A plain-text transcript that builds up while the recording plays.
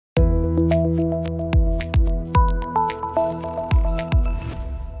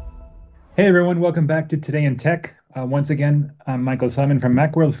Hey everyone, welcome back to Today in Tech. Once again, I'm Michael Simon from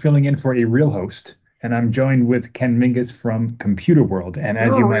Macworld filling in for a real host, and I'm joined with Ken Mingus from Computer World. And as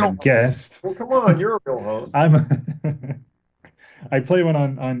You're you a might real have host. guessed, Well, come on, you're a real host I'm I play one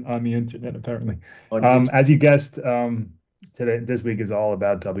on the internet apparently. on YouTube. As you guessed, this week is all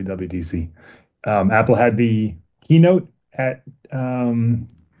about WWDC. Apple had the keynote at 10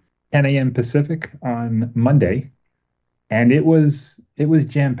 a.m. Pacific on Monday, and it was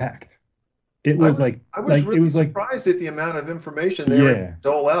jam-packed. It I was was like I was like it really was like surprised at the amount of information they were able yeah. to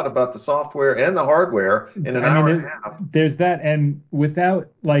dole out about the software and the hardware in an I mean, hour and a half. there's that, and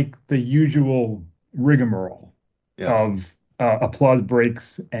without like the usual rigmarole Yeah, of applause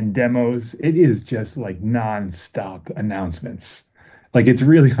breaks and demos, it is just like non-stop announcements. Like it's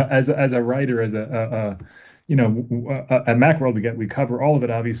really as a writer, as at Macworld we cover all of it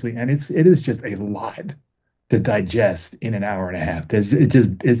obviously, and it is just a lot to digest in an hour and a half.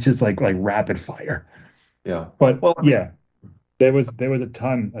 It's just like rapid fire. yeah. But Well, I mean, yeah, there was a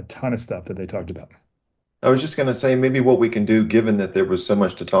ton of stuff that they talked about. I was just going to say maybe what we can do, given that there was so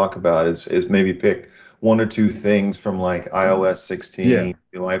much to talk about, is maybe pick one or two things from like iOS Yeah, 16,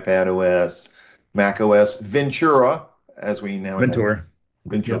 iPad OS, Mac OS, Ventura, as we now have Mentor.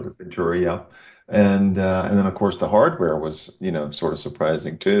 Yep. Ventura, yeah. And then of course the hardware was, sort of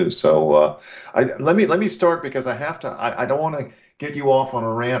surprising too. So let me start because I don't want to get you off on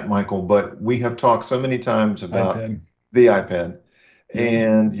a rant, Michael, but we have talked so many times about iPad. the iPad Yep.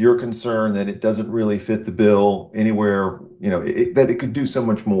 and your concern that it doesn't really fit the bill anywhere, that it could do so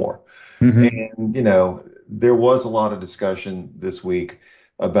much more. Hmm. And, there was a lot of discussion this week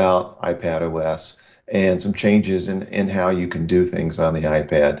about iPad OS and some changes in how you can do things on the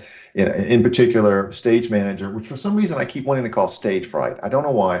iPad. In particular, Stage Manager, which for some reason I keep wanting to call Stage Fright. I don't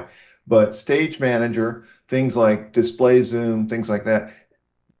know why, but Stage Manager, things like display zoom, things like that.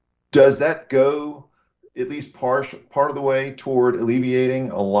 Does that go at least part of the way toward alleviating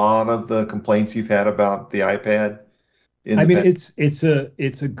a lot of the complaints you've had about the iPad in I the mean, past? it's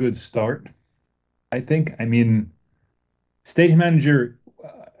a good start, I think. I mean, Stage Manager,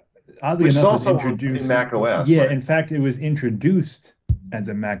 oddly Which is enough, was also in introduced. Mac OS, Yeah, right? in fact, it was introduced as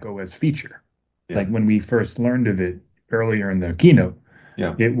a Mac OS feature. Yeah, Like when we first learned of it earlier in the keynote,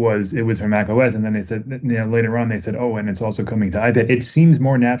 yeah. it was for Mac OS, and then they said, later on they said, oh, and it's also coming to iPad. It seems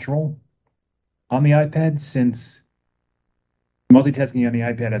more natural on the iPad since multitasking on the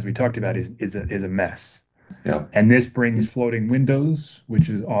iPad, as we talked about, is a mess. Yeah. And this brings floating windows, which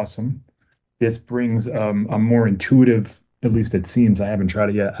is awesome. This brings a more intuitive, at least it seems. I haven't tried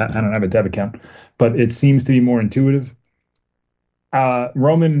it yet. I don't have a dev account, but it seems to be more intuitive.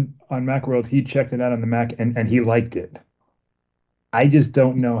 Roman on Macworld, he checked it out on the Mac and he liked it. I just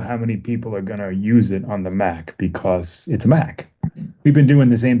don't know how many people are gonna use it on the Mac because it's a Mac. We've been doing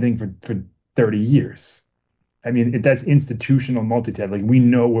the same thing for 30 years. I mean, that's institutional multitask. Like we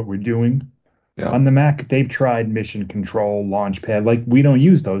know what we're doing Yeah. on the Mac. They've tried Mission Control, Launchpad. Like we don't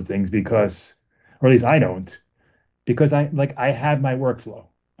use those things because, or at least I don't, because I have my workflow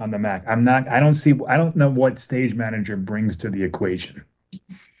on the Mac. I don't know what Stage Manager brings to the equation.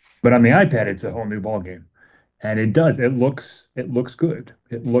 But on the iPad, it's a whole new ballgame. And it does. It looks good.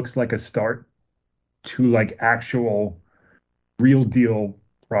 It looks like a start to like actual real deal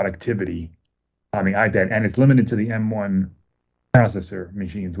productivity on the iPad. And it's limited to the M1 processor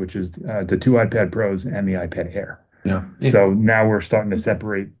machines, which is the two iPad Pros and the iPad Air. Yeah. So now we're starting to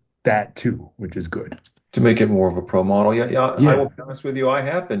separate that too, which is good. To make it more of a pro model. Yeah, yeah. I will Yeah. be honest with you. I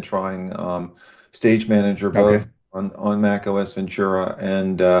have been trying Stage Manager Okay. both on Mac OS Ventura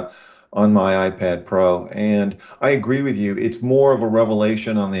and on my iPad Pro. And I agree with you. It's more of a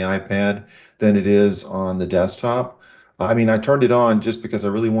revelation on the iPad than it is on the desktop. I mean, I turned it on just because I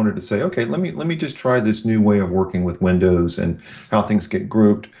really wanted to say, okay, let me just try this new way of working with Windows and how things get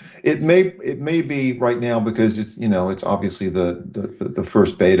grouped. It may be right now because it's obviously the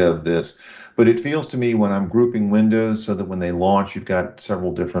first beta of this, but it feels to me when I'm grouping windows so that when they launch, you've got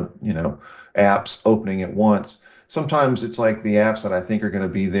several different, apps opening at once. Sometimes it's like the apps that I think are going to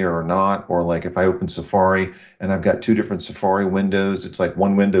be there or not, or like if I open Safari and I've got two different Safari windows, it's like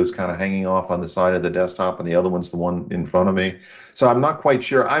one window's kind of hanging off on the side of the desktop and the other one's the one in front of me. So I'm not quite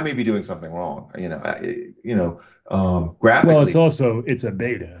sure. I may be doing something wrong, Well, it's graphically. also it's a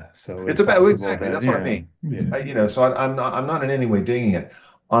beta, so It's it's about possible exactly. that That's what I mean. yeah. So I'm not in any way digging it.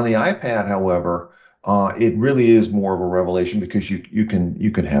 On the iPad, however, it really is more of a revelation because you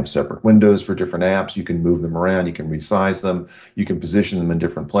can have separate windows for different apps. You can move them around. You can resize them. You can position them in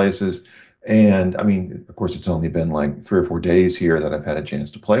different places. And I mean, of course, it's only been like 3 or 4 days here that I've had a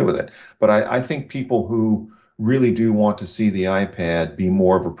chance to play with it. But I think people who really do want to see the iPad be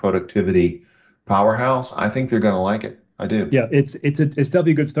more of a productivity powerhouse, I think they're going to like it. I do. Yeah, it's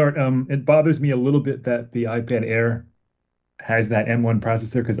definitely a good start. It bothers me a little bit that the iPad Air has that M1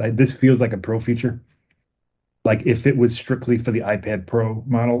 processor because this feels like a pro feature. Like if it was strictly for the iPad Pro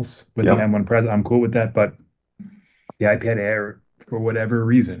models with the Yep. M1 processor, I'm cool with that. But the iPad Air, for whatever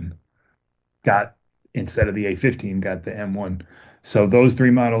reason, got instead of the A15, got the M1. So those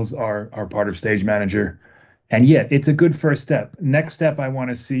three models are part of Stage Manager. And yeah, it's a good first step. Next step, I want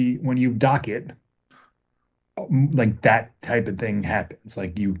to see when you dock it, like that type of thing happens.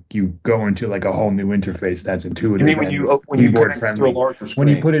 Like you go into like a whole new interface that's You mean intuitive and when you keyboard connect it to a friendly. larger When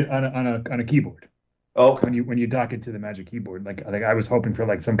you screen? put it on a keyboard, Okay. when you dock it to the Magic Keyboard, like I was hoping for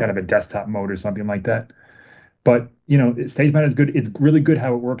like some kind of a desktop mode or something like that. But Stage Manager is good. It's really good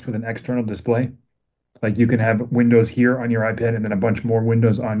how it works with an external display. Like you can have windows here on your iPad and then a bunch more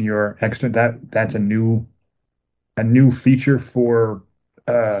windows on your extra. That's a new feature for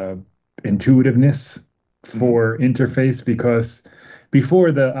uh, intuitiveness Mhm. for interface because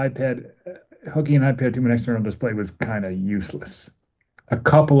before the iPad, hooking an iPad to an external display was kind of useless. A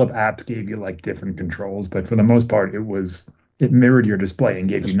couple of apps gave you like different controls, but for the most part, it mirrored your display and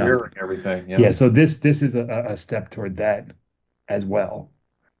gave you Just nothing. mirroring everything. Yeah. Yeah, so this is a step toward that as well.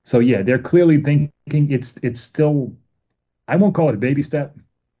 So yeah, they're clearly thinking it's still I won't call it a baby step,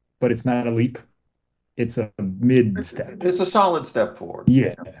 but it's not a leap. It's a mid step. It's a solid step forward.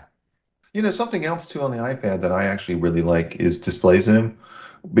 Yeah. Something else too on the iPad that I actually really like is Display Zoom,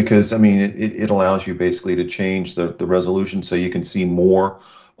 because I mean it allows you basically to change the resolution so you can see more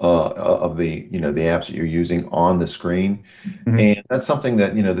of the apps that you're using on the screen. Mhm. And that's something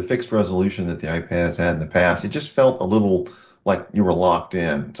that, the fixed resolution that the iPad has had in the past, it just felt a little like you were locked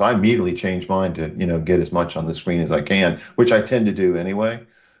in. So I immediately changed mine to, get as much on the screen as I can, which I tend to do anyway.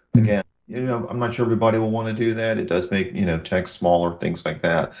 Mhm. Again, I'm not sure everybody will want to do that. It does make, text smaller, things like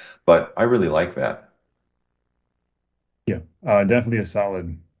that. But I really like that. Yeah. Definitely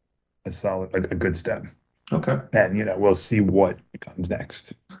a good step. Okay. And we'll see what comes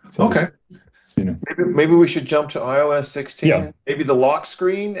next. So, Okay. you know, Maybe we should jump to iOS yeah. 16. Maybe the lock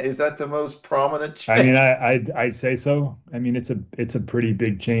screen, is that the most prominent I mean, change? I'd say so. I mean, it's a pretty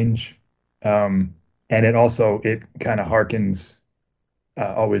big change. Um, and it kind of harkens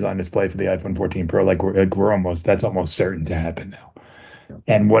always on display for the iPhone 14 Pro. Like we're almost that's almost certain to happen now.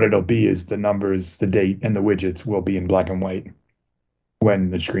 And what it'll be is the numbers, the date, and the widgets will be in black and white when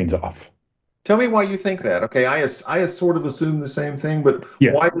the screen's off. Tell me why you think that. Okay, I sort of assume the same thing, but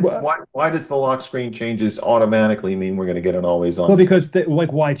Yeah. why does the lock screen changes automatically mean we're going to get an always on Well, display? because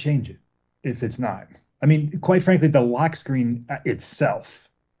like, why change it if it's not? I mean, quite frankly, the lock screen itself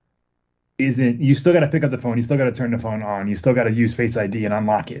isn't. You still got to pick up the phone. You still got to turn the phone on. You still got to use Face ID and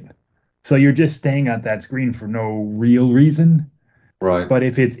unlock it. So you're just staying at that screen for no real reason. Right. But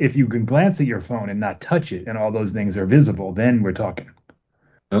if you can glance at your phone and not touch it, and all those things are visible, then we're talking.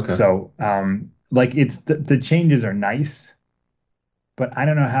 Okay. So, like it's the changes are nice, but I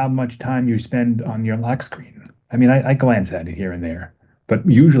don't know how much time you spend on your lock screen. I mean, I glance at it here and there, but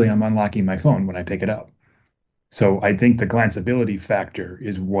usually I'm unlocking my phone when I pick it up. So I think the glanceability factor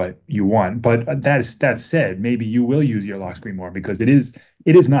is what you want. But that said, maybe you will use your lock screen more because it is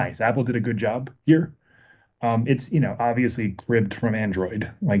nice. Apple did a good job here. It's obviously cribbed from Android.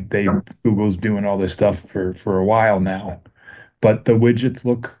 Like Google's doing all this stuff for a while now, but the widgets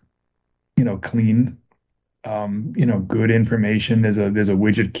look clean. Good information. There's a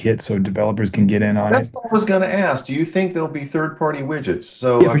widget kit so developers can get in on That's it. what I was going to ask. Do you think there'll be third-party widgets?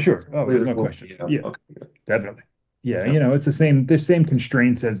 So Yeah, for sure. Oh, there's no question. Yeah. Yeah, Okay. definitely. Yeah, Yeah. it's the same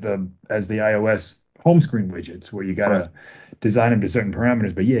constraints as the iOS home screen widgets where you Right. gotta design them to certain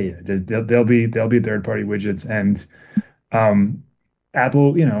parameters. But yeah, there'll be third-party widgets and um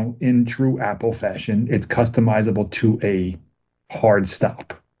Apple, in true Apple fashion, it's customizable to a hard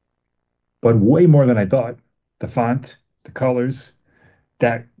stop, but way more than I thought. The font, the colors,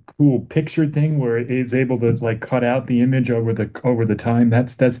 that cool picture thing where it is able to like cut out the image over the time.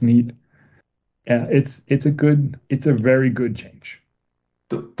 That's neat. Yeah, it's a very good change.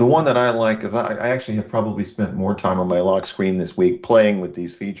 The one that I like is I actually have probably spent more time on my lock screen this week playing with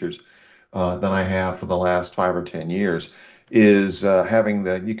these features than I have for the last 5 or 10 years. Is having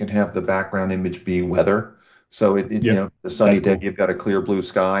you can have the background image be weather. So Yep, the sunny that's day, cool. you've got a clear blue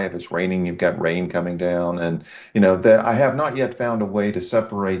sky. If it's raining, you've got rain coming down. And I have not yet found a way to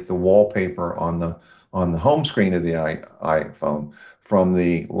separate the wallpaper on the home screen of the iPhone from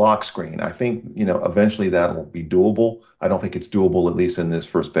the lock screen. I think, eventually that'll be doable. I don't think it's doable, at least in this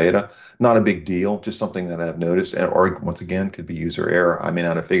first beta. Not a big deal, just something that I've noticed, or once again, could be user error. I may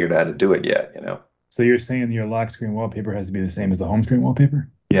not have figured out how to do it yet. So you're saying your lock screen wallpaper has to be the same as the home screen wallpaper?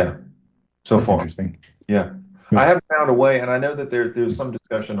 Yeah, so That's far. interesting. Yeah. I Good. haven't found a way, and I know that there's some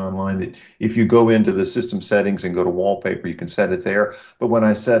discussion online that if you go into the system settings and go to wallpaper, you can set it there. But when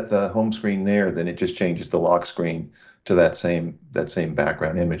I set the home screen there, then it just changes the lock screen to that same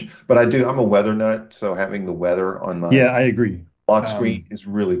background image. But I'm a weather nut, so having the weather on Yeah, my I agree. lock screen Um, is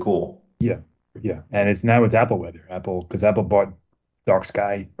really cool. yeah, yeah, and it's now it's Apple weather. Apple, because Apple bought Dark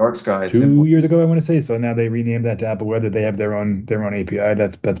Sky Dark sky, it's simple. 2 years ago, I want to say. So now they renamed that to Apple Weather. They have their own API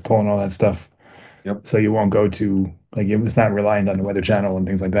that's pulling all that stuff. Yep. So you won't go to like it's not reliant on the Weather Channel and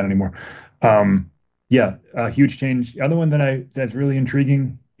things like that anymore. Um, yeah, a huge change. The other one that's really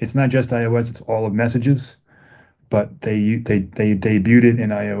intriguing. It's not just iOS; it's all of messages. But they debuted it in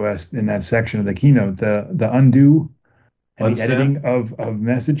iOS in that section of the keynote. The undo and the Unsent. editing of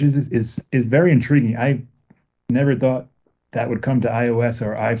messages is very intriguing. I never thought that would come to iOS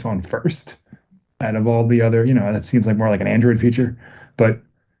or iPhone first out of all the other, that seems like more like an Android feature, but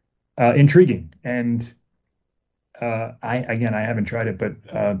intriguing. And I haven't tried it,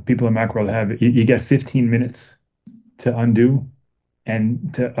 but people in Macworld have it. You get 15 minutes to undo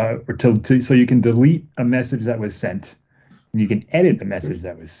and so you can delete a message that was sent and you can edit a message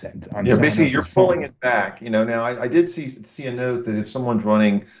that was sent on Yeah, someone basically else's you're pulling phone. it back. Now I did see a note that if someone's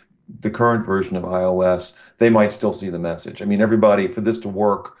running the current version of iOS, they might still see the message. I mean, everybody for this to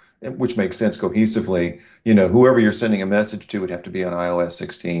work, which makes sense cohesively, whoever you're sending a message to would have to be on iOS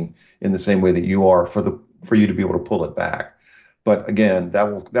 16 in the same way that you are for you to be able to pull it back. But again, that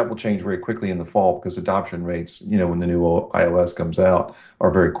will change very quickly in the fall because adoption rates, when the new iOS comes out,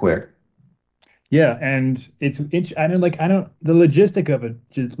 are very quick. Yeah, and I don't logistics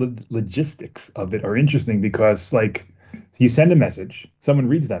of it are interesting because like you send a message, someone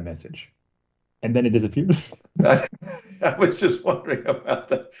reads that message, and then it disappears, I was just wondering about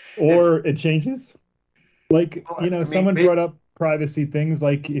that. It's, or it changes. Like, I mean, someone brought up privacy things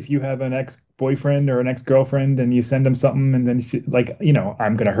like if you have an ex-boyfriend or an ex-girlfriend and you send them something and then like,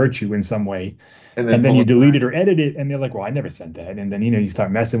 I'm gonna hurt you in some way, and then and then pull you it delete back. it or edit it, and they're like, well, I never sent that, and then you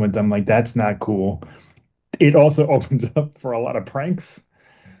start messing with them like that's not cool. It also opens up for a lot of pranks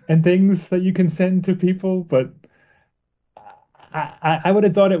and things that you can send to people, but I would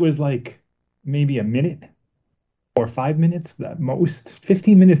have thought it was like maybe a minute or 5 minutes at most.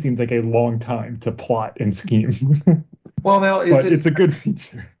 15 minutes seems like a long time to plot and scheme, Well, now is but it it's a good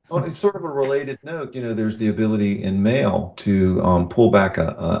feature. on sort of a related note? There's the ability in Mail to pull back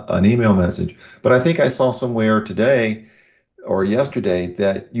an email message, but I think I saw somewhere today or yesterday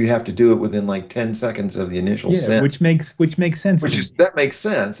that you have to do it within like 10 seconds of the initial Yeah, send, which makes sense to which is me. that makes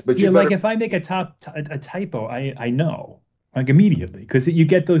sense, but you Yeah, better. like if I make a typo, I know like immediately because you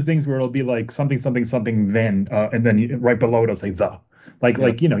get those things where it'll be like something something something then and then right below it'll say the like Yeah.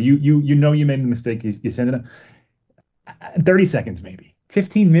 you made the mistake, you send it 30 seconds maybe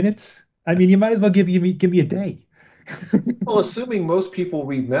 15 minutes. I mean, you might as well give me a day. Well, assuming most people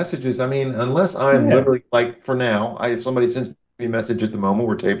read messages, I mean, unless I'm Yeah, literally like for now, if somebody sends me a message at the moment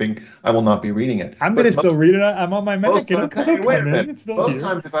we're taping, I will not be reading it. I'm gonna But still most read it. I'm on my most Mac. It'll, times, it'll hey, wait come a in. minute. It's still Most here.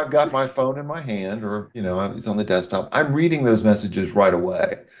 times, if I've got my phone in my hand or it's on the desktop, I'm reading those messages right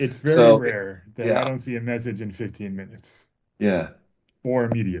away. It's very So rare that I yeah, don't see a message in 15 minutes yeah. or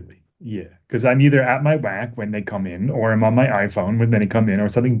immediately. Yeah, because I'm either at my Mac when they come in, or I'm on my iPhone when they come in, or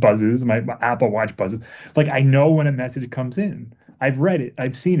something buzzes, my Apple Watch buzzes. Like I know when a message comes in. I've read it,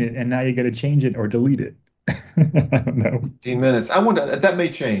 I've seen it, and now you got to change it or delete it. I don't know. 15 minutes. I wonder that may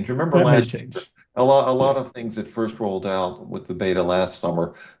change. Remember That may last year, change. a lot Yeah. of things that first rolled out with the beta last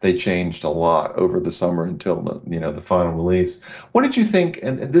summer, they changed a lot over the summer until the final release. What did you think?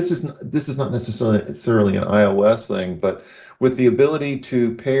 And this is not necessarily an iOS thing, but with the ability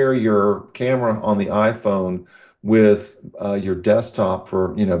to pair your camera on the iPhone with your desktop for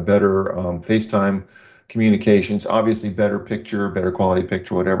better FaceTime communications, obviously better quality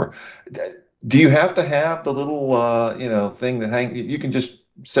picture, whatever. Do you have to have the little thing that hang? You can just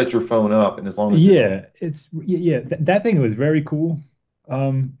set your phone up, and as long as it's, Yeah, that thing was very cool.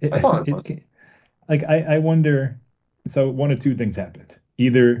 I thought it was. Like I wonder. So one of two things happened.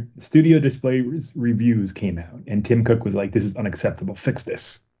 Either Studio Display reviews came out and Tim Cook was like, "This is unacceptable. Fix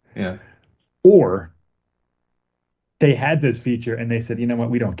this," Yeah, or they had this feature and they said, "You know what?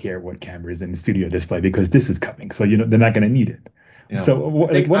 We don't care what camera is in Studio Display because this is coming, so they're not going to need it." yeah. So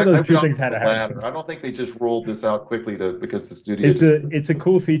I like think one of I those would two opt things for had the to latter. happen. I don't think they just rolled this out quickly to because the studio It's just. a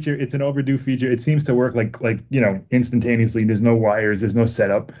cool feature. It's an overdue feature. It seems to work instantaneously. There's no wires. There's no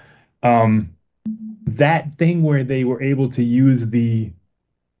setup. Um, that thing where they were able to use the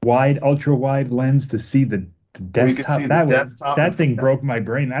ultra wide lens to see the the Well, you can see desktop, the desktop that and thing broke my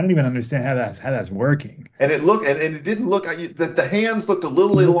brain. I don't even understand how that's working. and it didn't look the hands looked a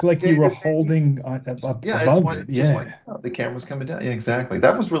little Looked like you were elongated maybe. holding Yeah, it's above why it. it's just like Yeah. oh, the camera's coming down. Yeah, exactly.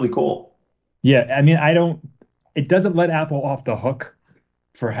 That was really cool. Yeah. I mean, I don't, it doesn't let Apple off the hook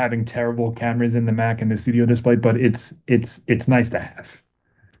for having terrible cameras in the Mac and the studio display, but it's nice to have.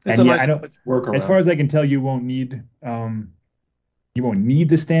 It's And a yeah, I nice, don't, nice as far workaround. as I can tell, you won't need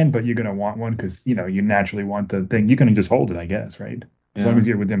the stand, but you're gonna want one because you naturally want the thing. You can just hold it, I guess, right? As long Yeah. as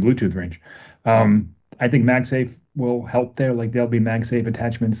you're within Bluetooth range. Yeah. I think MagSafe will help there. Like there'll be MagSafe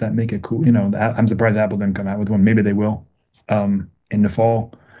attachments that make it cool. I'm surprised Apple didn't come out with one. Maybe they will in the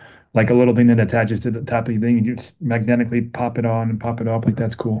fall. Like a little thing that attaches to the top of the thing and you just magnetically pop it on and pop it off. Like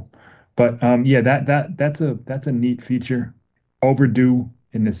that's cool. But yeah, that's a neat feature. Overdue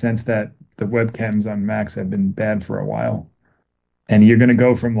in the sense that the webcams on Macs have been bad for a while. And you're gonna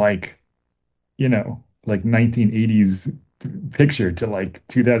go from like 1980s picture to like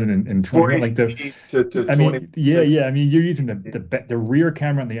 2020. Like the 480 to I mean, yeah, 26. yeah. I mean, you're using the rear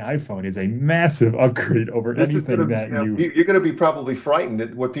camera on the iPhone is a massive upgrade over This is anything going to be, that you you're going to be probably frightened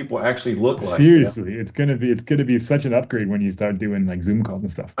at what people actually look like. seriously. It's gonna be such an upgrade when you start doing like Zoom calls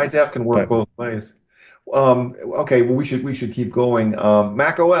and stuff. iDef can work But both ways. Okay, well, we should keep going.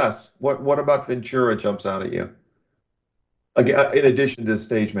 Mac OS, what about Ventura jumps out at you? Again, in addition to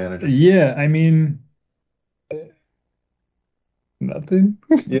Stage Manager. yeah, I mean, nothing.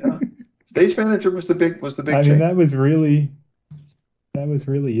 Yeah. Stage Manager was the big I mean, change. that was really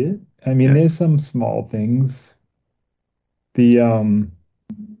it. I mean, Yeah. there's some small things. The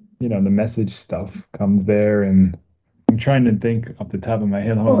message stuff comes there, and I'm trying to think off the top of my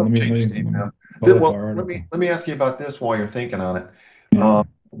head. Hold on, Oh, changes let me email. pull up Well, our let me article. let me ask you about this while you're thinking on it. Yeah,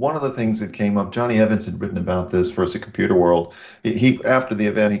 One of the things that came up, Johnny Evans had written about this for us at Computer World. After the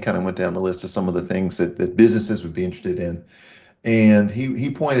event, he kind of went down the list of some of the things that businesses would be interested in. And he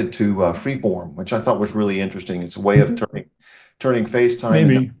pointed to Freeform, which I thought was really interesting. It's a way of turning FaceTime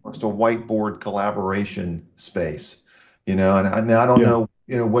into maybe. almost a whiteboard collaboration space. And I don't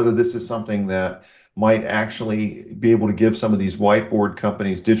Yeah, know, whether this is something that might actually be able to give some of these whiteboard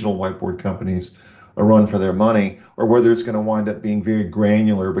companies, digital whiteboard companies, a run for their money, or whether it's going to wind up being very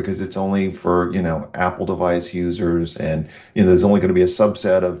granular because it's only for, Apple device users, and there's only going to be a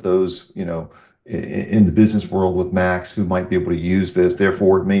subset of those, in the business world with Macs who might be able to use this.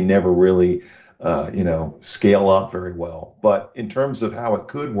 Therefore, it may never really, scale up very well. But in terms of how it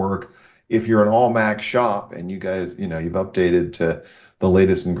could work, if you're an all Mac shop and you guys, you've updated to the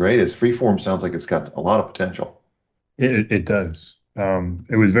latest and greatest, Freeform sounds like it's got a lot of potential. it does.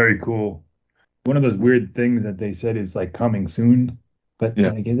 It was very cool. One of those weird things that they said is like coming soon, but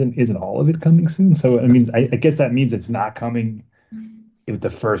Yeah. like isn't all of it coming soon? So it means I guess that means it's not coming with the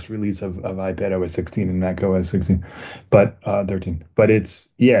first release of iPad OS 16 and Mac OS 16, but 13. But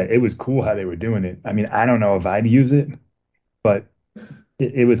it was cool how they were doing it. I mean, I don't know if I'd use it, but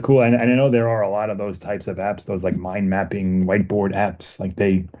it was cool. And I know there are a lot of those types of apps, those like mind mapping whiteboard apps, like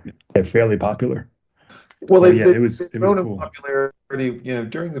they're fairly popular. Well, So they've, yeah, they've it they've was grown in cool. popularity,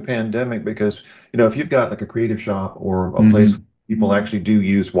 during the pandemic because, if you've got like a creative shop or a place where Hmm. people actually do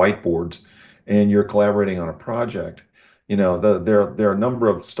use whiteboards and you're collaborating on a project, there are a number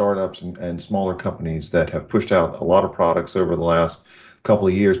of startups and smaller companies that have pushed out a lot of products over the last couple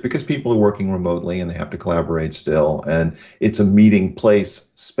of years because people are working remotely and they have to collaborate still, and it's a meeting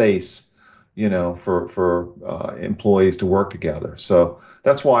place space, for employees to work together. So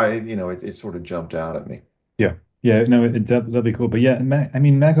that's why, it sort of jumped out at me. Yeah. Yeah, no, that'd be cool. But yeah, I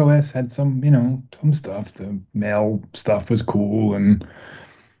mean, Mac OS had some stuff. The mail stuff was cool, and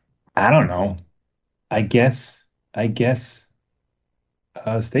I don't know. I guess, I guess,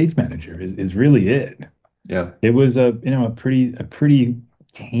 Stage Manager is really it. Yeah. It was a pretty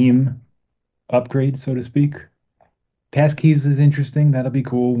tame upgrade, so to speak. Passkeys is interesting. That'll be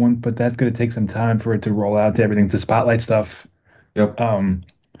cool one, but that's going to take some time for it to roll out to everything. The Spotlight stuff, Yep. um,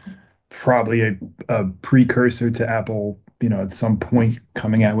 probably a precursor to Apple, at some point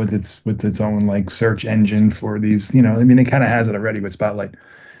coming out with its own like search engine for these, I mean, it kind of has it already with Spotlight,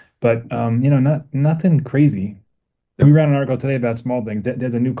 but nothing crazy. We Yep. ran an article today about small things.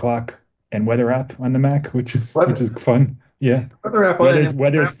 There's a new clock and weather app on the Mac, which is Weather, fun. Yeah, weather app, weather's I'm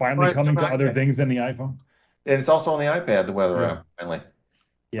finally surprised it's coming on to other iPad. things than the iPhone. And it's also on the iPad, the weather Yeah, app, finally.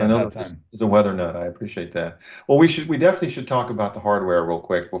 yeah, I know about that this time. is a weather nut. I appreciate that. Well, we definitely should talk about the hardware real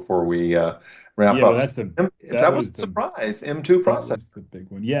quick before we wrap Yeah, well, up. that That was was a the surprise. M2 that processor. was the big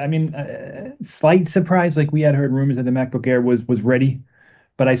one. Yeah, I mean, slight surprise. Like we had heard rumors that the MacBook Air was ready,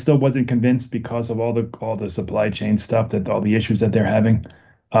 but I still wasn't convinced because of all the supply chain stuff, that all the issues that they're having.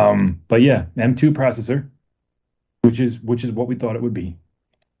 But yeah, M2 processor. which is what we thought it would be.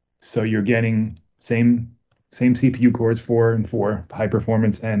 So you're getting same CPU cores, 4 and 4, high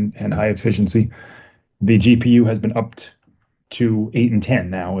performance and high efficiency. The GPU has been upped to 8 and 10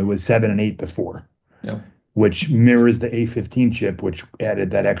 now. It was 7 and 8 before, Yeah. which mirrors the A15 chip, which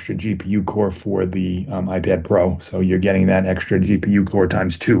added that extra GPU core for the iPad Pro. So you're getting that extra GPU core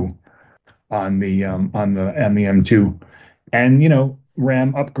times two on the M2, and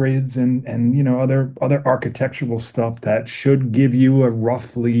RAM upgrades and other architectural stuff that should give you a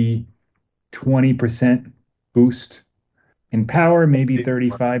roughly 20% boost in power, maybe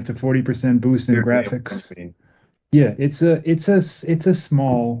 35 to 40% boost in graphics. Yeah, it's a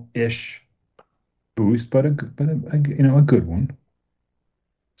small-ish boost, but a good one.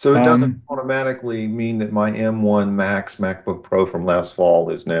 So it doesn't automatically mean that my M1 Max MacBook Pro from last fall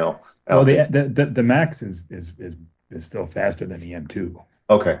is now Well, the outdated. the Max is still faster than the M2.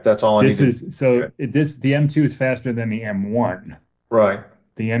 Okay, that's all I need This to. is so Okay. the M2 is faster than the M1. Right,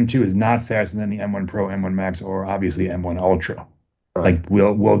 The M2 is not faster than the M1 Pro, M1 Max, or obviously M1 Ultra. right. Like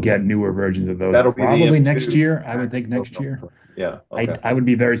we'll get newer versions of those That'll be the probably next M2 year. I would Max think Pro next year. Ultra. Yeah, I okay. I would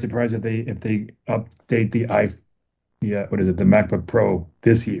be very surprised if they update what is it, the MacBook Pro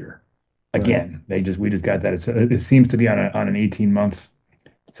this year. Right. Again, we just got that. It seems to be on an 18-month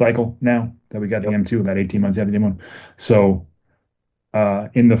cycle now that we got the Yep. M2, about 18 months after the M1. So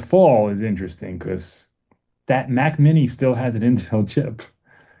in the fall is interesting because that Mac Mini still has an Intel chip.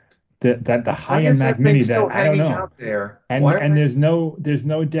 That the Why high-end is Mac that thing Mini still that I don't hanging know. out there? And Why are and they? there's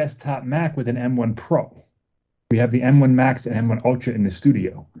no desktop Mac with an M1 Pro. We have the M1 Max and M1 Ultra in the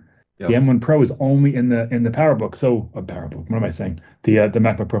studio. The Yep. M1 Pro is only in the PowerBook. So a PowerBook. What am I saying? The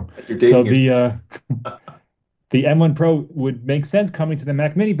MacBook Pro. You're So dating yourself. the M1 Pro would make sense coming to the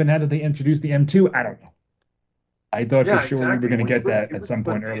Mac Mini, but now that they introduced the M2, I don't know. I thought for Yeah, sure we were exactly. going to Well, get that you at wouldn't some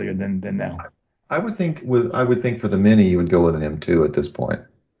put point the. earlier than now. I would think for the Mini you would go with an M2 at this point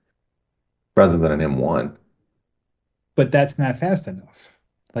rather than an M1. But that's not fast enough.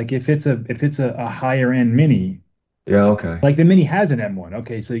 Like if it's a higher end Mini, Yeah, okay. like the Mini has an M1.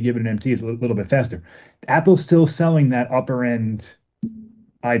 Okay, so you give it an MT, it's a little bit faster. Apple's still selling that upper end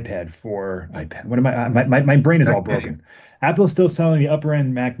iPad for iPad. What am my brain is all Mac Mini. broken. Apple's still selling the upper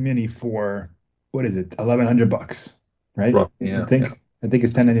end Mac Mini for what is it? $1,100, right? Rough. I Yeah, yeah. think I think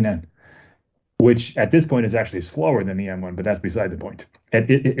it's 1099, which at this point is actually slower than the M1, but that's beside the point.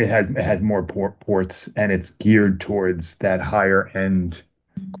 It has more ports and it's geared towards that higher end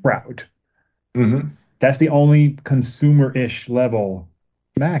crowd. Hmm. That's the only consumer-ish level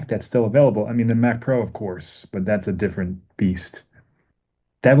Mac that's still available. I mean, the Mac Pro, of course, but that's a different beast.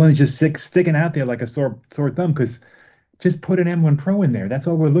 That one's just sticking out there like a sore thumb because just put an M1 Pro in there. That's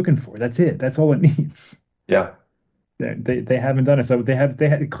all we're looking for. That's it. That's all it needs. Yeah. They haven't done it, so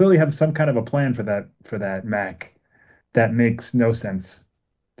clearly have some kind of a plan for that Mac that makes no sense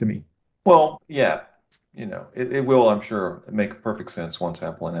to me. Well, yeah. It will, I'm sure, make perfect sense once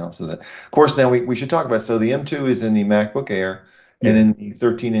Apple announces it. Of course, now we should talk about, so the M2 is in the MacBook Air and Yeah, in the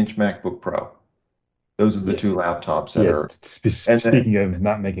 13-inch MacBook Pro. Those are the yeah, two laptops that yeah. are, and then Speaking of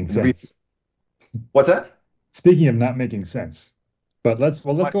not making and re- sense, what's that? speaking of not making sense, but let's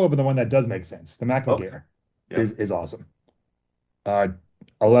What? go over the one that does make sense. The MacBook Okay. Air Yeah. is awesome. Uh,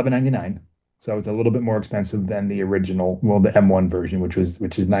 1199. So it's a little bit more expensive than the original, well, the M1 version, which is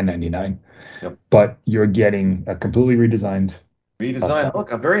 999. Yep. But you're getting a completely redesigned, Redesigned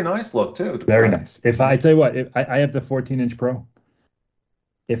look, a very nice look too. very nice. If I tell you what, if I have the 14-inch Pro,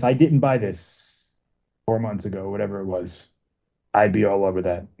 if I didn't buy this 4 months ago, whatever it was, I'd be all over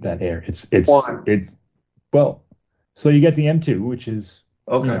that Air. Why? It's well, so you get the M2, which is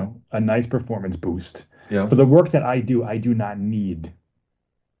Okay. a nice performance boost. Yeah. For the work that I do not need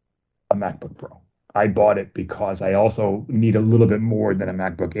a MacBook Pro. I bought it because I also need a little bit more than a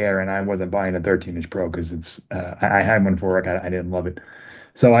MacBook Air, and I wasn't buying a 13-inch Pro because I had one for work. I didn't love it,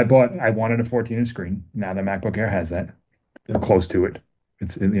 so I wanted a 14-inch screen. Now the MacBook Air has that, Yeah. or close to it.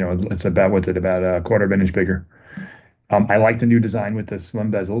 It's about what's it about a quarter of an inch bigger. I like the new design with the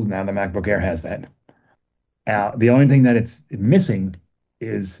slim bezels. Now the MacBook Air has that. The only thing that it's missing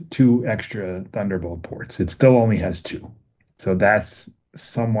is two extra Thunderbolt ports. It still only has two, so that's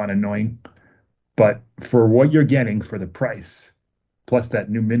somewhat annoying. But for what you're getting for the price, plus that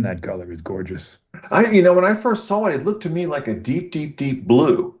new midnight color is gorgeous. When I first saw it, it looked to me like a deep, deep, deep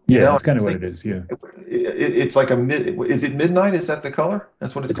blue. Yeah, I that's kind was of what it thinking is. Yeah, it's like is it midnight? Is that the color?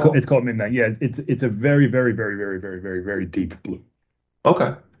 That's what it's called? it's called midnight. Yeah, it's a very, very, very, very, very, very, very deep blue,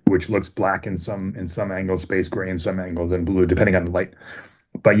 Okay. which looks black in some angles, space gray in some angles, and blue depending on the light.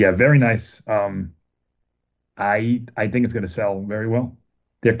 But yeah, very nice. I think it's going to sell very well.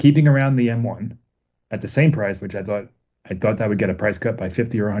 They're keeping around the M1. at the same price, which I thought that would get a price cut by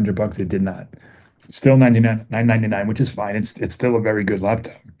 50 or $100. It did not. Still 999, which is fine. It's still a very good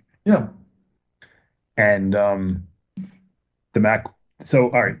laptop. Yeah. And the Mac. So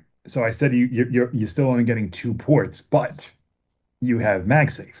all right. So I said you're still only getting two ports, but you have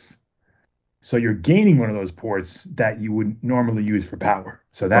MagSafe. So you're gaining one of those ports that you would normally use for power.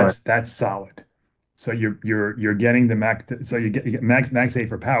 So Right. that's solid. So you're getting the Mac. So you get MagSafe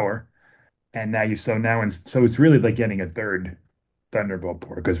for power, and now so it's really like getting a third Thunderbolt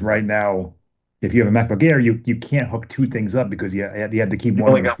port because right now, if you have a MacBook Air, you can't hook two things up because you have to keep You one of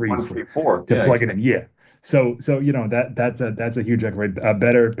only them got free one for free port. to Yeah, plug it in. exactly. Yeah. So that's a huge upgrade. A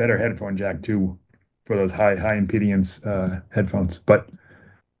better headphone jack too for those high impedance headphones. But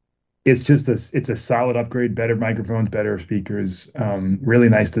it's a solid upgrade. Better microphones, better speakers. Really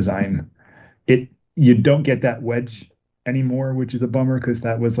nice design. It You don't get that wedge anymore, which is a bummer because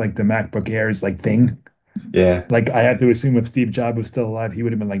that was like the MacBook Air's like thing. Yeah. Like I have to assume if Steve Jobs was still alive, he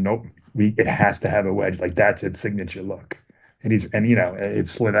would have been like, nope, it has to have a wedge. Like that's its signature look. And it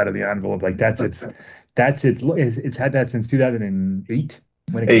slid out of the envelope. Like that's its look. It's had that since 2008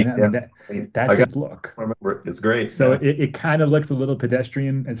 when it came Hey, out. I yeah. mean I that's got its look. to remember it. It's great. So Yeah. it kind of looks a little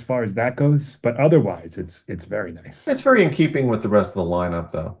pedestrian as far as that goes, but otherwise it's very nice. It's very in keeping with the rest of the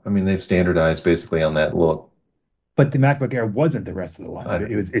lineup, though. I mean, they've standardized basically on that look. But the MacBook Air wasn't the rest of the I lineup.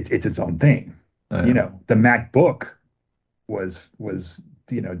 know. It's its own thing. I know. The MacBook was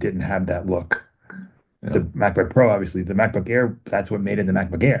didn't have that look. Yeah. The MacBook Pro, obviously, the MacBook Air, that's what made it the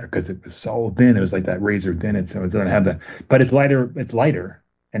MacBook Air because it was so thin. It was like that razor thin. So it doesn't have that, but it's lighter. It's lighter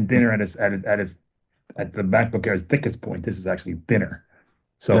and thinner at the MacBook Air's thickest point. This is actually thinner,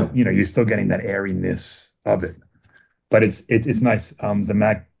 Yeah. so you're still getting that airiness of it. But it's nice.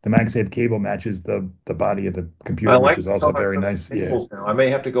 The MagSafe cable matches the body of the I computer, which like is the also color very of nice. the Yeah. cables now. I may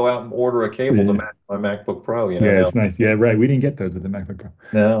have to go out and order a cable to Yeah. match my MacBook Pro, Yeah, now. it's nice. Yeah, right. We didn't get those with the MacBook Pro.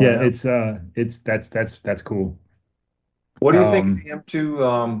 No, I Yeah, know. it's that's cool. What do you think of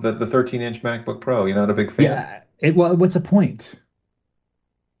Um, the M2, the 13-inch MacBook Pro? You're not a big fan? yeah. What's the point?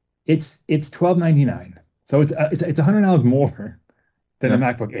 It's 1299, so it's $100 more than the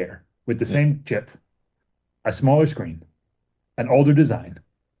Yeah. MacBook Air with the Yeah. same chip, a smaller screen, an older design,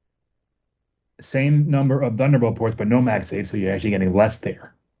 same number of Thunderbolt ports, but no MagSafe, so you're actually getting less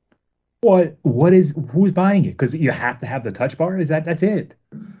there. Who's buying it? Because you have to have the touch bar. That's it?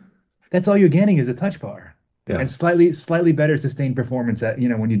 That's all you're getting is a touch bar Yeah. and slightly better sustained performance at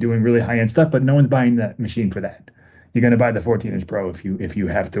when you're doing really high end stuff. But no one's buying that machine for that. You're going to buy the 14-inch Pro if you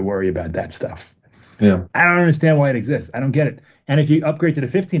have to worry about that stuff. Yeah. I don't understand why it exists. I don't get it. And if you upgrade to the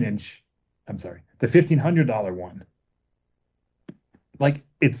 15-inch, I'm sorry, the $1,500 one, like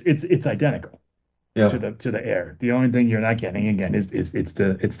it's identical Yeah. to the Air. The only thing you're not getting again is it's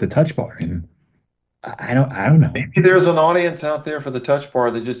the touch bar, and I don't know. Maybe there's an audience out there for the touch bar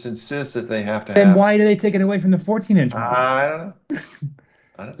that just insists that they have to Then have. why do they take it away from the 14-inch model? I don't know.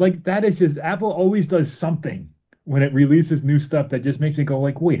 I don't know. Like that is just Apple always does something when it releases new stuff that just makes me go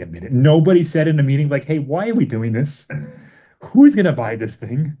like, wait a minute. Nobody said in a meeting like, hey, why are we doing this? Who's gonna buy this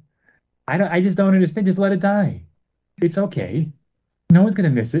thing? I just don't understand. Just let it die. It's okay. No one's gonna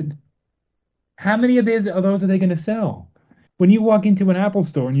miss it. How many of those are they gonna sell? When you walk into an Apple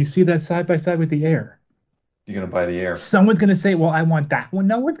store and you see that side by side with the Air, You're going to buy the Air. someone's gonna say, well, I want that one.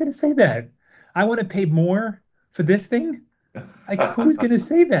 No one's gonna say that. I want to pay more for this thing. Like, who's gonna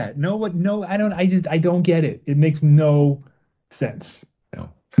say that? No, what? No, I don't get it. It makes no sense. No.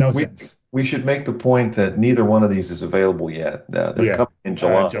 No We sense. we should make the point that neither one of these is available yet. They're Yeah, coming in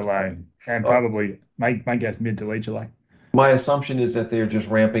July. July, and Uh, probably my guess mid to late July. My assumption is that they're just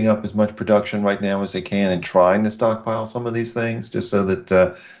ramping up as much production right now as they can and trying to stockpile some of these things just so that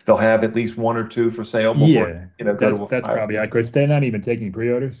they'll have at least one or two for sale before Yeah, go to a that's fire. probably accurate. They're not even taking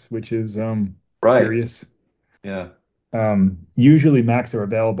pre-orders, which is Right. curious. Yeah. Usually Macs are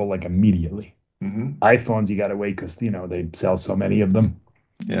available like immediately. Hmm. iPhones you got to wait because they sell so many of them.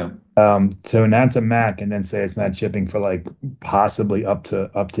 Yeah. To announce a Mac and then say it's not shipping for like possibly up to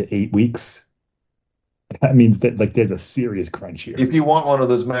 8 weeks, that means that like there's a serious crunch here. If you want one of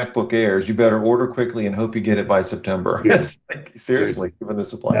those MacBook Airs, you better order quickly and hope you get it by September. Yeah. It's like, seriously, given the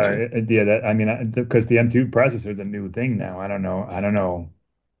supply chain. Yeah, because the M2 processor is a new thing now. I don't know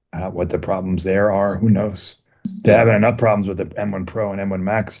what the problems there are. Who knows? They're having enough problems with the M1 Pro and M1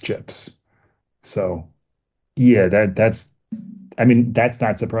 Max chips. So, yeah, that's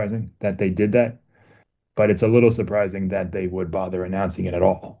not surprising that they did that, but it's a little surprising that they would bother announcing it at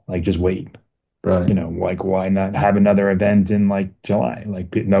all. Like, just wait. Right. Like why not have another event in like July?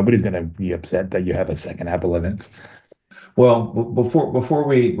 Like nobody's gonna be upset that you have a second Apple event. Well, before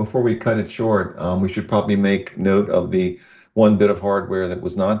we cut it short, we should probably make note of the one bit of hardware that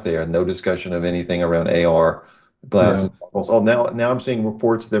was not there. No discussion of anything around AR Yeah. glasses. Oh, now I'm seeing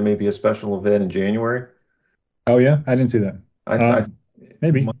reports there may be a special event in January. Oh yeah, I didn't see that. I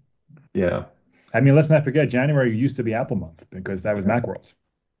Maybe. yeah, I mean, let's not forget January used to be Apple month because that was Macworld.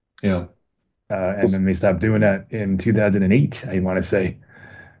 yeah. And then they stopped doing that in 2008, I want to say.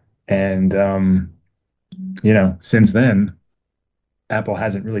 And since then, Apple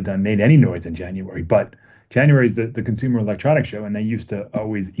hasn't really done made any noise in January. But January is the Consumer Electronics Show, and they used to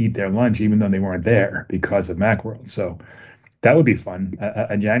always eat their lunch even though they weren't there because of Macworld. So that would be fun.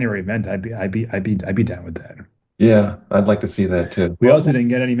 A January event, I'd be down with that. Yeah, I'd like to see that too. We also didn't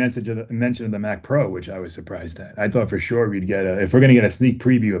get any mention of the Mac Pro, which I was surprised at. I thought for sure we'd get if we're going to get a sneak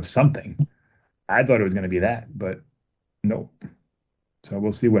preview of something, I thought it was going to be that, but no. So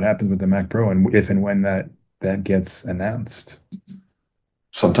we'll see what happens with the Mac Pro and if and when that gets announced.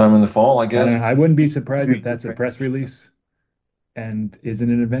 Sometime in the fall, I I don't guess. know. I wouldn't be surprised if that's a press release and isn't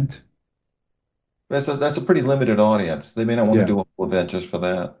an event. That's a pretty limited audience. They may not want to Yeah, do a full event just for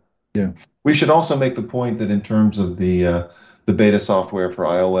that. yeah, We should also make the point that in terms of the beta software for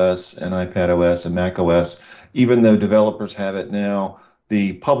iOS and iPadOS and macOS, even though developers have it now,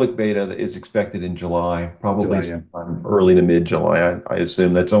 the public beta that is expected in July, probably July. Yeah, sometime early to mid-July. I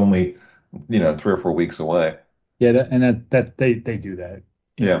assume that's only 3 or 4 weeks away. yeah, that they do that.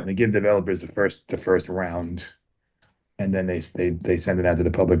 Yeah. They give developers the first round, and then they send it out to the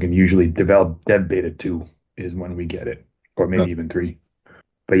public. And usually, dev beta 2 is when we get it, or Uh, maybe even 3.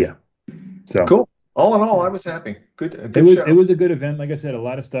 But yeah, so cool. All in all, I was happy. Good, a it good was it show. was a good event. Like I said, a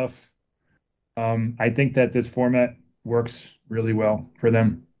lot of stuff. I think that this format works really well for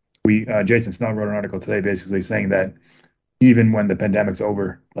them. Jason Snell wrote an article today basically saying that even when the pandemic's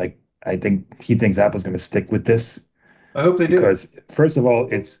over, like I think he thinks Apple's going to stick with this I hope they do. because first of all,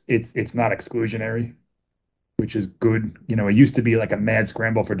 it's not exclusionary, which is good. It used to be like a mad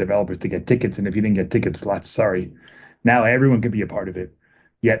scramble for developers to get tickets, and if you didn't get tickets, lots sorry. Now everyone can be a part of it.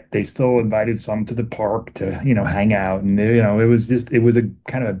 Yet they still invited some to the park to hang out, and it was a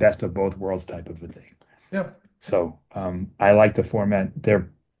kind of a best of both worlds type of a thing. Yeah. So I like the format. Their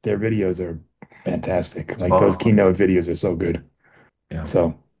videos are fantastic. Like Spot those on. keynote videos are so good. Yeah.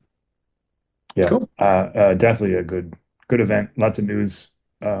 So yeah, Cool. definitely a good event. Lots of news.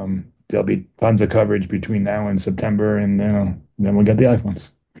 There'll be tons of coverage between now and September, and then we'll get the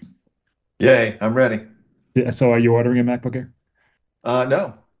iPhones. Yay, I'm ready. Yeah. So are you ordering a MacBook Air?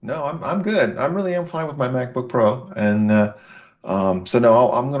 No, no, I'm good. I'm fine with my MacBook Pro, and so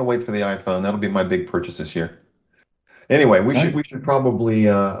no, I'm going to wait for the iPhone. That'll be my big purchase this year. Anyway, we All should right. we should probably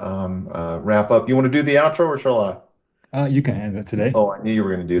wrap up. You want to do the outro or shall I? You can have it today. Oh, I knew you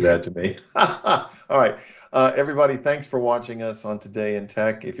were going to do that to me. All right. Everybody, thanks for watching us on Today in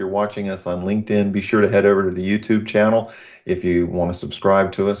Tech. If you're watching us on LinkedIn, be sure to head over to the YouTube channel. If you want to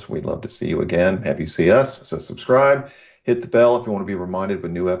subscribe to us, we'd love to see you again, have you see us. So subscribe, hit the bell if you want to be reminded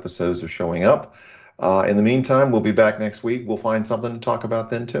when new episodes are showing up. In the meantime, we'll be back next week. We'll find something to talk about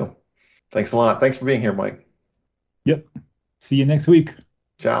then too. Thanks a lot. Thanks for being here, Mike. Yep. See you next week.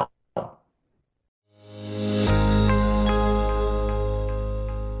 Ciao.